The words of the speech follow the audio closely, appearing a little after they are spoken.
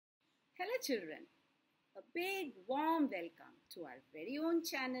Hello children, a big warm welcome to our very own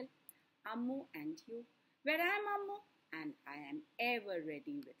channel Ammu&You, where I am Ammu and I am ever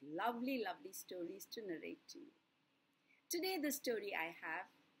ready with lovely stories to narrate to you. Today the story I have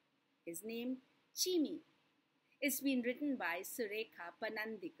is named Cheemi. It's been written by Surekha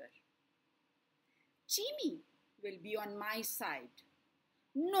Panandiker. Cheemi will be on my side.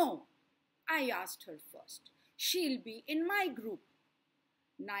 No, I asked her first. She'll be in my group.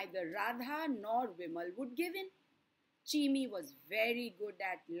 Neither Radha nor Vimal would give in. Cheemi was very good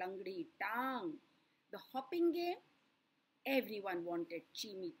at Langdi Tang, the hopping game. Everyone wanted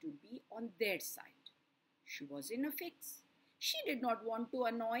Cheemi to be on their side. She was in a fix. She did not want to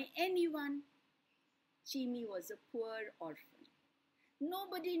annoy anyone. Cheemi was a poor orphan.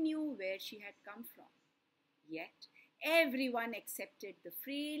 Nobody knew where she had come from. Yet everyone accepted the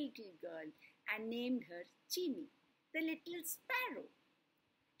frail little girl and named her Cheemi, the little sparrow.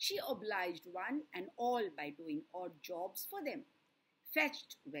 She obliged one and all by doing odd jobs for them,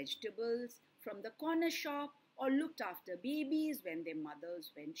 fetched vegetables from the corner shop or looked after babies when their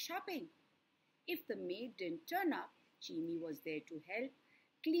mothers went shopping. If the maid didn't turn up, Cheemi was there to help,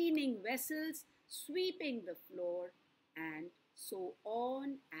 cleaning vessels, sweeping the floor, and so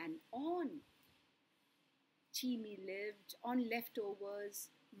on and on. Cheemi lived on leftovers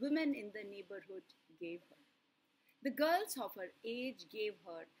women in the neighborhood gave her. The girls of her age gave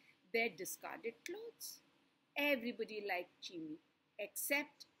her their discarded clothes. Everybody liked Cheemi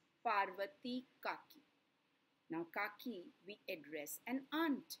except Parvati Kaki. Now Kaki we address an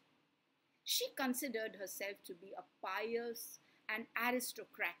aunt. She considered herself to be a pious and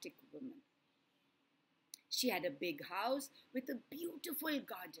aristocratic woman. She had a big house with a beautiful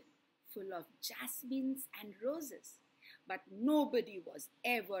garden full of jasmines and roses, but nobody was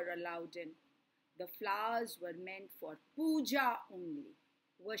ever allowed in. The flowers were meant for puja only,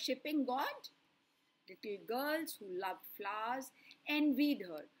 worshipping God. Little girls who loved flowers envied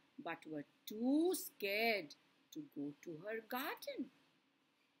her, but were too scared to go to her garden.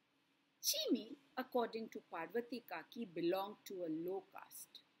 Cheemi, according to Parvati Kaki, belonged to a low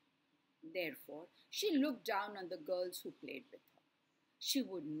caste. Therefore, she looked down on the girls who played with her. She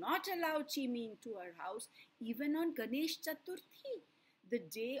would not allow Cheemi into her house even on Ganesh Chaturthi, the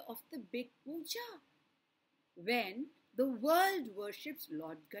day of the big puja, when the world worships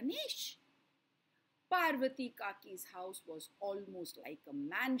Lord Ganesh. Parvati Kaki's house was almost like a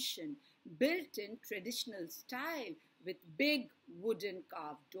mansion built in traditional style with big wooden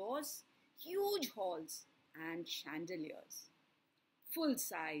carved doors, huge halls and chandeliers.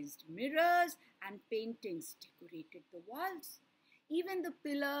 Full-sized mirrors and paintings decorated the walls. Even the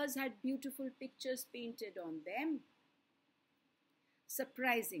pillars had beautiful pictures painted on them.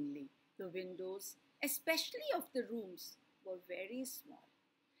 Surprisingly, the windows, especially of the rooms, were very small.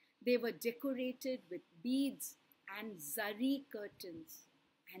 They were decorated with beads and zari curtains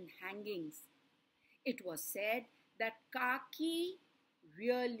and hangings. It was said that Kaki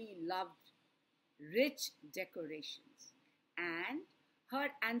really loved rich decorations, and her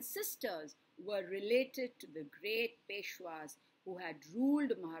ancestors were related to the great Peshwas who had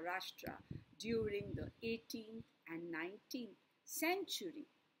ruled Maharashtra during the 18th and 19th century.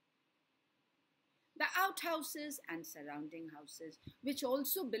 The outhouses and surrounding houses, which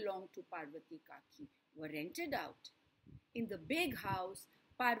also belonged to Parvati Kaki, were rented out. In the big house,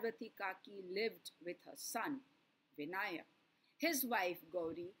 Parvati Kaki lived with her son, Vinaya, his wife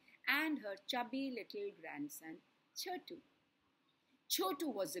Gauri, and her chubby little grandson, Chhotu.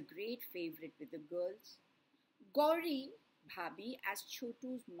 Chhotu was a great favorite with the girls. Gauri, Bhabi, as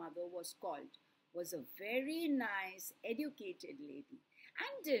Chhotu's mother was called, was a very nice, educated lady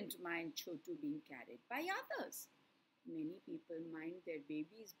and didn't mind Chhotu being carried by others. Many people mind their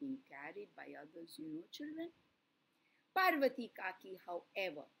babies being carried by others, children. Parvati Kaki,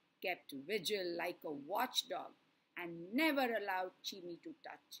 however, kept vigil like a watchdog and never allowed Cheemi to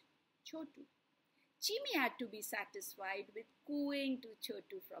touch Chhotu. Cheemi had to be satisfied with cooing to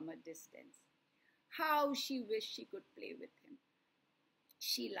Chhotu from a distance. How she wished she could play with him.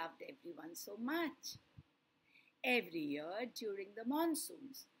 She loved everyone so much. Every year during the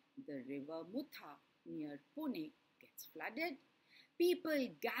monsoons, the river Mutha near Pune gets flooded. People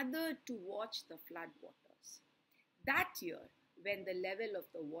gathered to watch the flood waters. That year, when the level of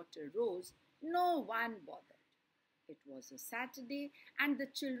the water rose, no one bothered. It was a Saturday and the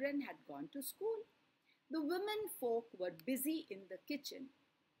children had gone to school. The women folk were busy in the kitchen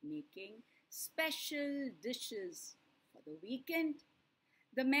making special dishes for the weekend.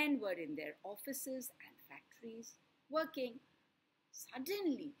 The men were in their offices and factories working.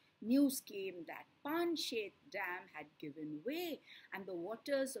 Suddenly, News came that Panshet Dam had given way and the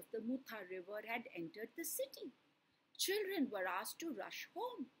waters of the Mutha River had entered the city. Children were asked to rush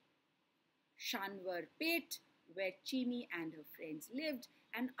home. Shanwar Pet, where Cheemi and her friends lived,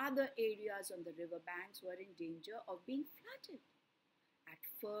 and other areas on the river banks were in danger of being flooded. At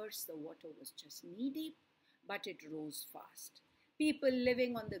first, the water was just knee-deep, but it rose fast. People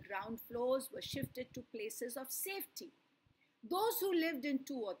living on the ground floors were shifted to places of safety. Those who lived in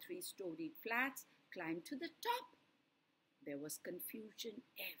 2 or 3 storied flats climbed to the top. There was confusion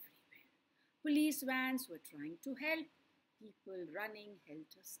everywhere. Police vans were trying to help, people running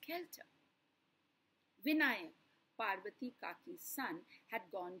helter-skelter. Vinayak, Parvati Kaki's son, had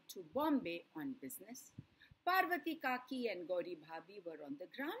gone to Bombay on business. Parvati Kaki and Gauri Bhabhi were on the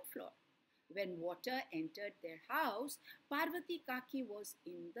ground floor. When water entered their house, Parvati Kaki was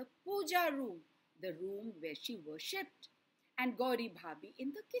in the puja room, the room where she worshipped, and Gauri Bhabhi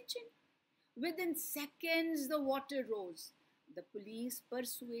in the kitchen. Within seconds, the water rose. The police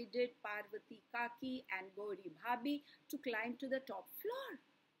persuaded Parvati Kaki and Gauri Bhabhi to climb to the top floor.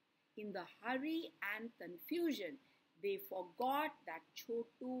 In the hurry and confusion, they forgot that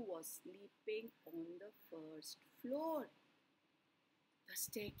Chhotu was sleeping on the first floor. The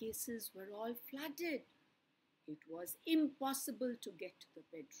staircases were all flooded. It was impossible to get to the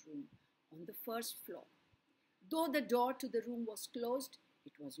bedroom on the first floor. Though the door to the room was closed,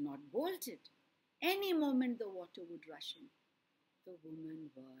 it was not bolted. Any moment the water would rush in. The women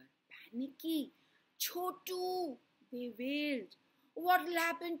were panicky. Chhotu, they wailed. What will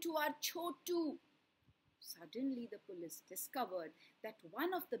happen to our Chhotu? Suddenly the police discovered that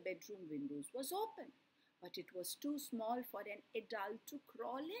one of the bedroom windows was open, but it was too small for an adult to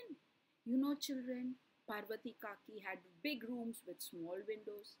crawl in. You know, children, Parvati Kaki had big rooms with small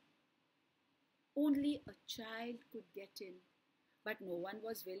windows. Only a child could get in, but no one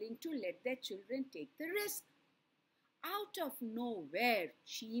was willing to let their children take the risk. Out of nowhere,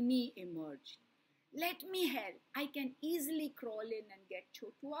 Cheemi emerged. Let me help. I can easily crawl in and get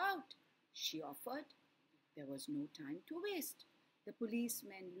Chhotu out, she offered. There was no time to waste. The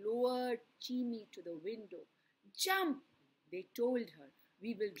policemen lowered Cheemi to the window. Jump, they told her.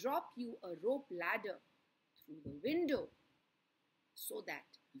 We will drop you a rope ladder through the window so that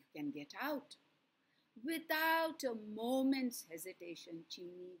you can get out. Without a moment's hesitation,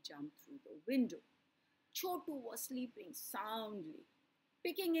 Cheemi jumped through the window. Chhotu was sleeping soundly.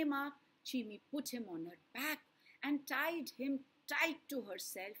 Picking him up, Cheemi put him on her back and tied him tight to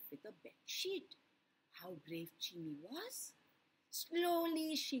herself with a bed sheet. How brave Cheemi was!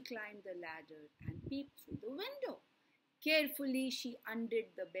 Slowly she climbed the ladder and peeped through the window. Carefully she undid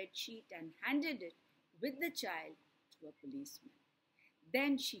the bed sheet and handed it with the child to a policeman.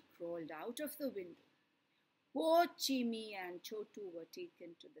 Then she crawled out of the window. Both Cheemi and Chhotu were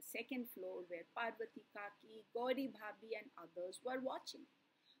taken to the second floor where Parvati Kaki, Gauri Bhabhi and others were watching.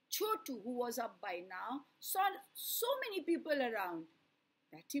 Chhotu, who was up by now, saw so many people around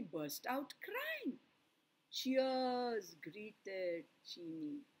that he burst out crying. Cheers greeted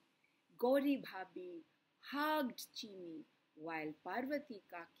Cheemi. Gauri Bhabhi hugged Cheemi while Parvati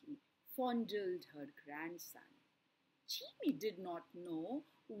Kaki fondled her grandson. Cheemi did not know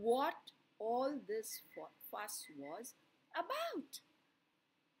what all this fuss was about.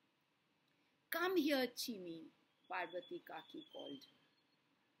 Come here, Cheemi, Parvati Kaki called her.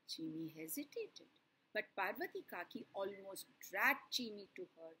 Cheemi hesitated, but Parvati Kaki almost dragged Cheemi to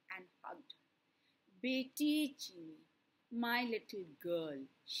her and hugged her. Beti Cheemi, my little girl,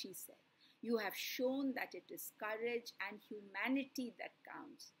 she said, you have shown that it is courage and humanity that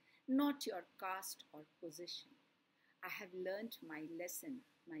counts, not your caste or position. I have learnt my lesson,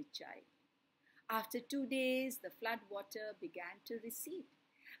 my child. After 2 days, the flood water began to recede.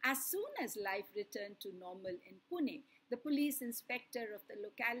 As soon as life returned to normal in Pune, the police inspector of the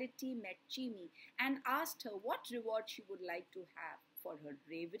locality met Cheemi and asked her what reward she would like to have for her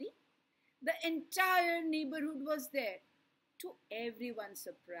bravery. The entire neighborhood was there. To everyone's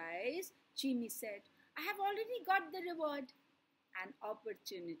surprise, Cheemi said, I have already got the reward. An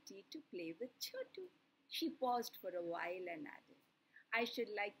opportunity to play with Chhotu. She paused for a while and added, I should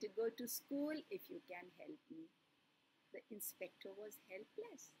like to go to school if you can help me. The inspector was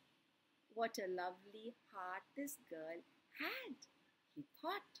helpless. What a lovely heart this girl had, he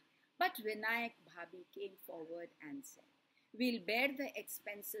thought. But Vinayak Bhabhi came forward and said, we'll bear the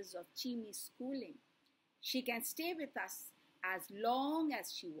expenses of Cheemi's schooling. She can stay with us as long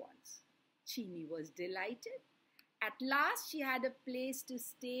as she wants. Cheemi was delighted. At last she had a place to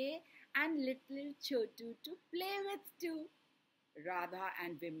stay and little Chhotu to play with too. Radha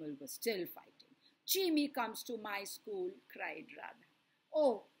and Vimal were still fighting. Cheemi comes to my school, cried Radha.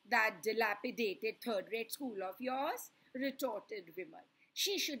 Oh, That dilapidated third-rate school of yours? Retorted Vimal.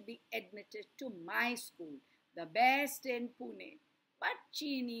 She should be admitted to my school, the best in Pune. But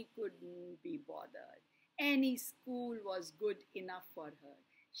Cheemi couldn't be bothered. Any school was good enough for her.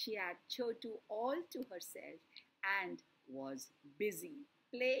 She had Chhotu all to herself and was busy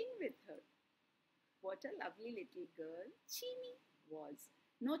playing with her. What a lovely little girl Cheemi was.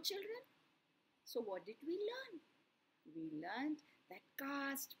 No children? So what did we learn? We learned that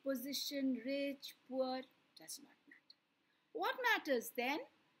caste, position, rich, poor does not matter. What matters then?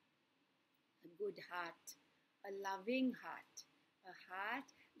 A good heart, a loving heart, a heart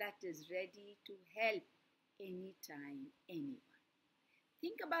that is ready to help anytime, anyone.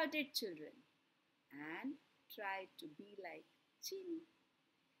 Think about it, children, and try to be like Cheemi.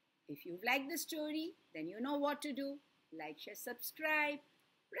 If you've liked the story, then you know what to do. Like, share, subscribe.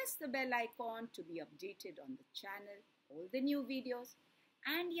 Press the bell icon to be updated on the channel, all the new videos.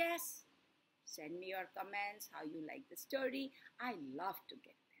 And yes, send me your comments, how you like the story. I love to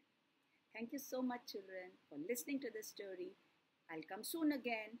get them. Thank you so much, children, for listening to the story. I'll come soon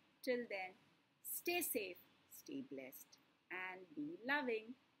again. Till then, stay safe, stay blessed, and be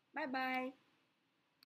loving. Bye-bye.